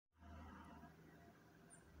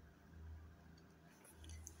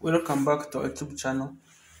Welcome back to our YouTube channel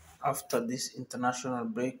after this international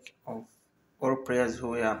break of all players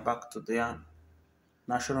who are back to their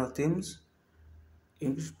national teams.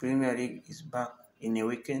 English Premier League is back in a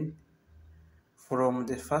weekend from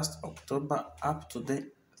the 1st October up to the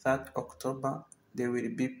 3rd October. They will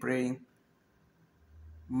be playing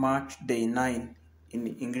match day 9 in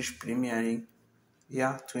the English Premier League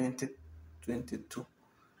year 2022,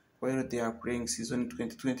 while they are playing season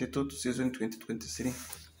 2022 to season 2023.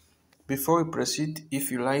 Before we proceed,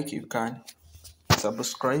 if you like, you can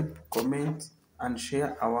subscribe, comment, and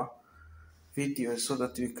share our videos so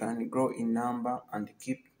that we can grow in number and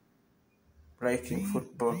keep liking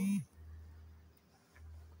football.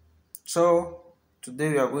 So today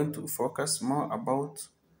we are going to focus more about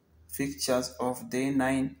fixtures of day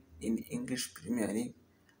 9 in English Premier League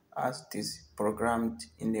as it is programmed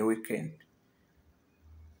in a weekend.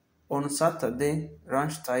 On Saturday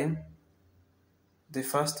lunchtime, the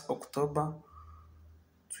 1st October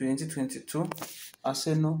 2022,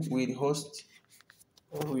 Arsenal will host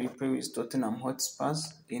or will play with Tottenham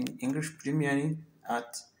Hotspurs in English Premier League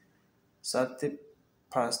at 30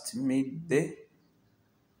 past midday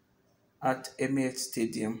at Emirates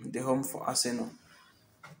Stadium, the home for Arsenal.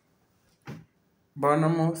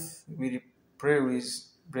 Bournemouth will play with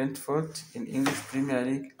Brentford in English Premier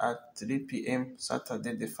League at 3 p.m.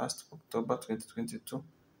 Saturday, the 1st October 2022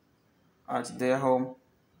 at their home,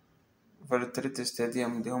 Valtteri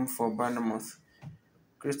Stadium, the home for Bournemouth.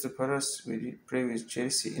 Crystal Palace will play with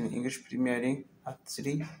Chelsea in English Premier League at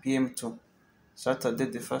 3 p.m. too, Saturday,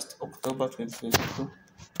 the 1st October 2022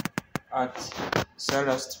 at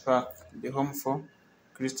Selhurst Park, the home for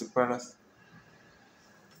Crystal Palace.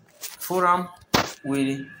 Fulham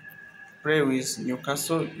will play with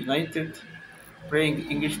Newcastle United, playing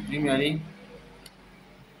English Premier League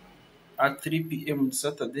at 3 p.m.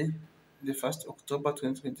 Saturday, the 1st October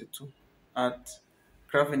 2022 at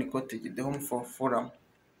Craven Cottage, the home for Fulham.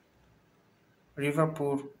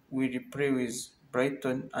 Liverpool will play with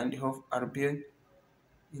Brighton and Hove Albion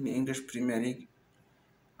in the English Premier League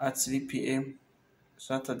at 3 p.m.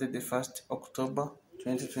 Saturday, the 1st October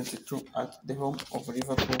 2022 at the home of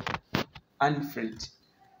Liverpool, Anfield.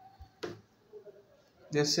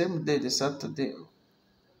 The same day, the Saturday,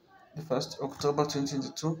 the 1st October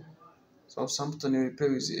 2022, Southampton will play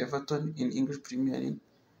with Everton in English Premier League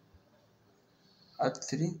at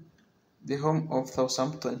 3, the home of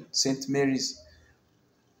Southampton, St Mary's.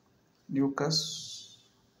 Newcastle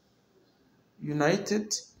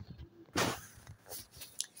United.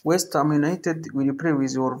 West Ham United will play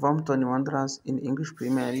with Wolverhampton Wanderers in English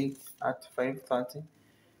Premier League at 5:30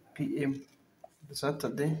 p.m.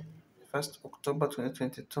 Saturday, 1st October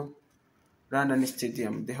 2022, London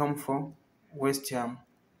Stadium, the home for West Ham.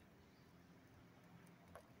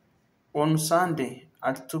 On Sunday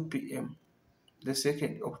at 2 p.m., the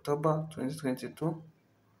 2nd October 2022,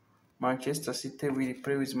 Manchester City will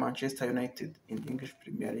play with Manchester United in English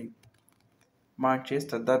Premier League,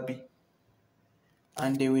 Manchester Derby,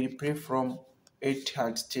 and they will play from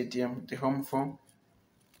Etihad Stadium, the home for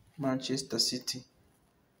Manchester City.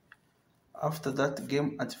 After that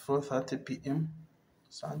game at 4:30 p.m.,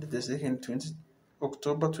 Sunday the 2nd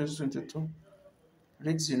October 2022,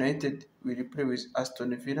 Leeds United will play with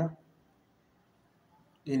Aston Villa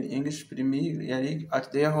in English Premier League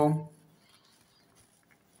at their home,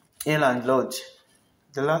 Elland Road.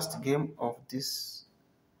 The last game of this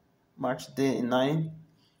match day 9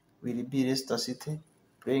 will be Leicester City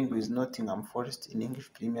playing with Nottingham Forest in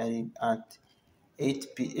English Premier League at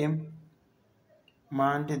 8 p.m.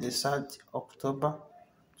 Monday the 3rd October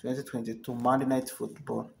 2022, Monday Night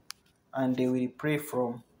Football, and they will play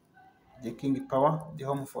from the King Power, the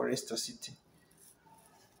home for Leicester City.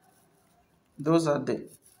 Those are the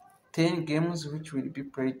 10 games which will be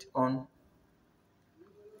played on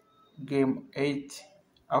Game 8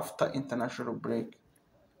 after international break.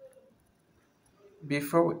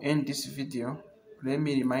 Before we end this video, let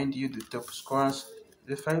me remind you the top scorers,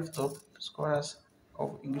 the 5 top scorers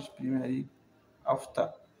of English Premier League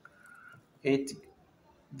after 8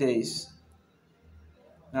 days.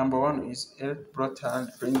 Number 1 is Erling Braut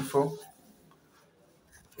Haaland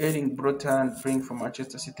playing for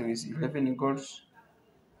Manchester City with 11 goals,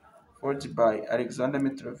 followed by Alexander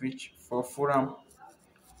Mitrovic for Fulham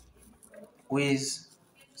with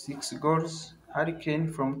 6 goals, Harry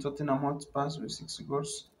Kane from Tottenham Hotspur with 6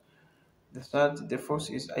 goals. The fourth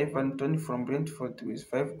is Ivan Toney from Brentford with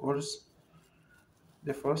 5 goals.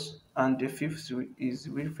 The fourth and the fifth is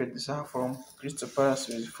Wilfried Zaha from Crystal Palace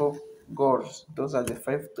with 4 goals. Those are the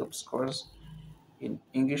 5 top scorers in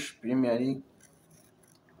English Premier League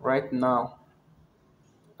right now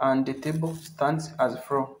and the table stands as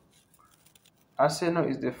follows. Arsenal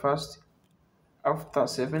is the first after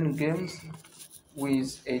 7 games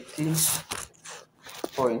with 18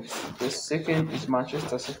 points. The second is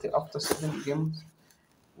Manchester City after 7 games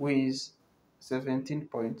with 17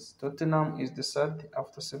 points. Tottenham is the third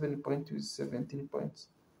after 7 points with 17 points.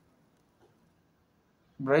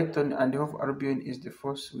 Brighton and Hove Albion is the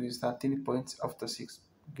fourth with 13 points after 6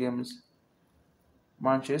 games.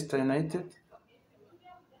 Manchester United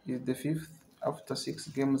is the fifth after 6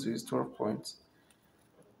 games with 12 points.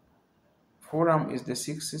 Fulham is the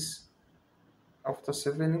sixth after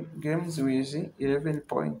 7 games with 11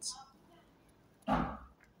 points.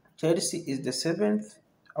 Chelsea is the seventh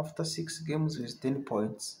after 6 games with 10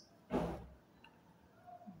 points.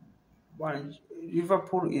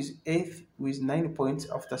 Liverpool is 8th with 9 points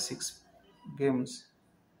after 6 games.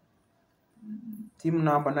 Team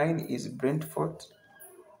number 9 is Brentford.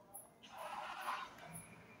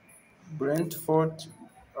 Brentford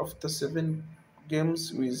after 7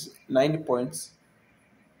 games with 9 points.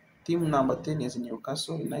 Team number 10 is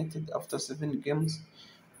Newcastle United after 7 games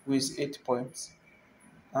with 8 points.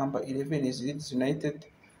 Number 11 is Leeds United.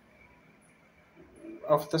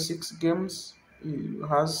 After 6 games, he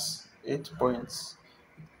has 8 points.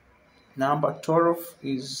 Number 12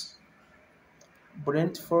 is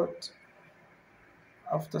Brentford.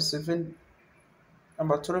 After 7,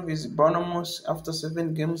 number 12 is Bournemouth after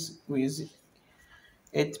 7 games with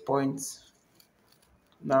 8 points.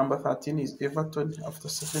 Number 13 is Everton after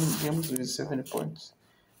 7 games with 7 points.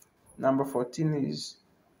 Number 14 is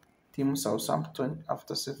Team Southampton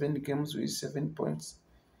after 7 games with 7 points.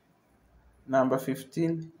 Number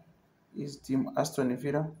 15 is Team Aston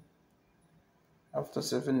Villa after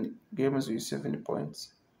 7 games with 7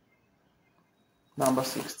 points. Number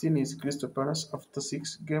 16 is Crystal Palace after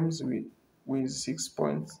 6 games with 6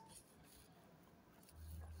 points.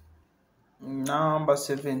 Number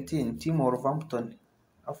 17, Team Wolverhampton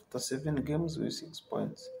after 7 games with 6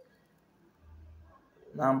 points.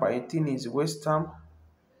 Number 18 is West Ham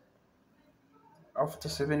after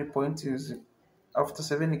 7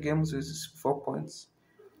 games with 4 points.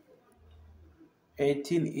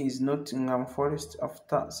 18 is Nottingham Forest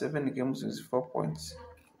after 7 games with 4 points.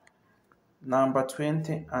 Number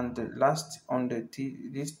 20 and the last on the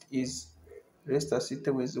list is Leicester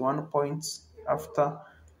City with 1 point after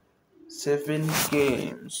 7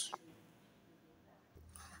 games.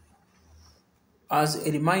 As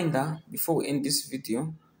a reminder, before we end this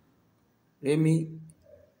video, let me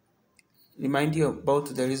remind you about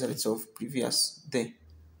the results of previous day.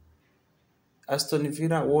 Aston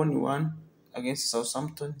Villa won 1 against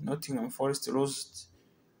Southampton. Nottingham Forest lost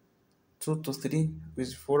 2-3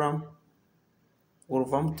 with Fulham.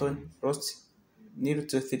 Wolverhampton lost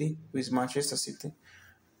 0-3 with Manchester City.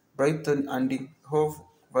 Brighton and Hove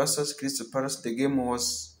versus Crystal Palace. The game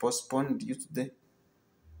was postponed due to the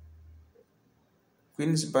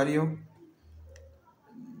Queen's Barrier.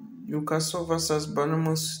 Newcastle versus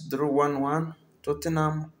Bournemouth drew 1-1.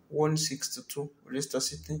 Tottenham won 6-2. Leicester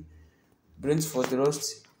City. Brentford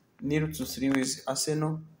lost 0-3 with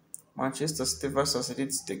Arsenal. Manchester City versus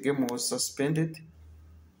Leeds. The game was suspended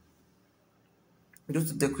due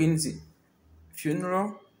to the Queen's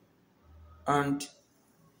funeral. And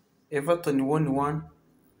Everton won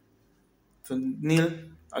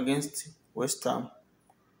 1-0 against West Ham.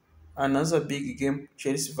 Another big game,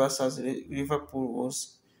 Chelsea versus Liverpool,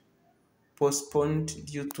 was postponed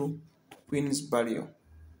due to Queen's Barrier.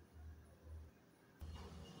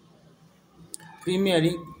 Premier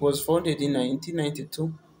League was founded in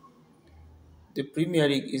 1992. The Premier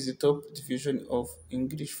League is the top division of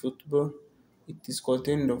English football. It is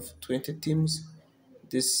contained of 20 teams.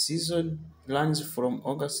 The season runs from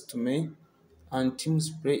August to May, and teams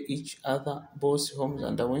play each other both home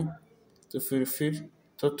and away to fulfill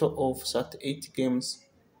total of 38 games.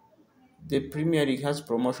 The Premier League has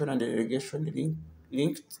promotion and relegation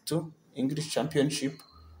linked to English Championship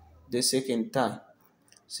the second tie.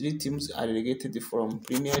 3 teams are relegated from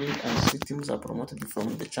Premier League and 3 teams are promoted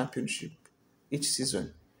from the Championship each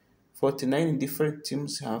season. 49 different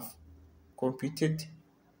teams have competed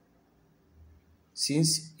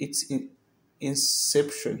since its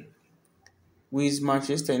inception, with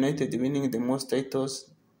Manchester United winning the most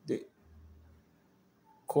titles. The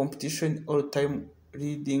competition all-time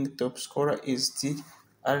leading top scorer is still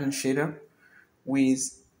Alan Shearer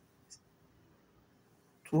with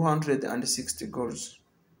 260 goals.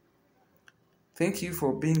 Thank you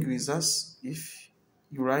for being with us. If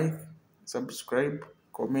you like, subscribe,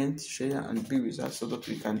 comment, share, and be with us so that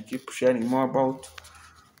we can keep sharing more about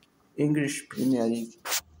English Premier League.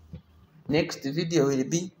 Next video will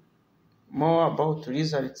be more about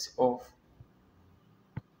results of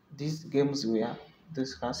these games we are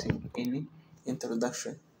discussing in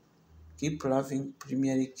introduction. Keep loving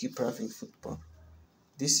Premier League, keep loving football.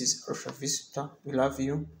 This is Osha Vista. We love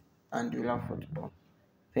you and we love football.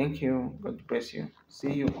 Thank you. God bless you.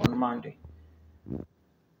 See you on Monday.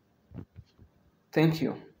 Thank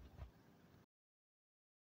you.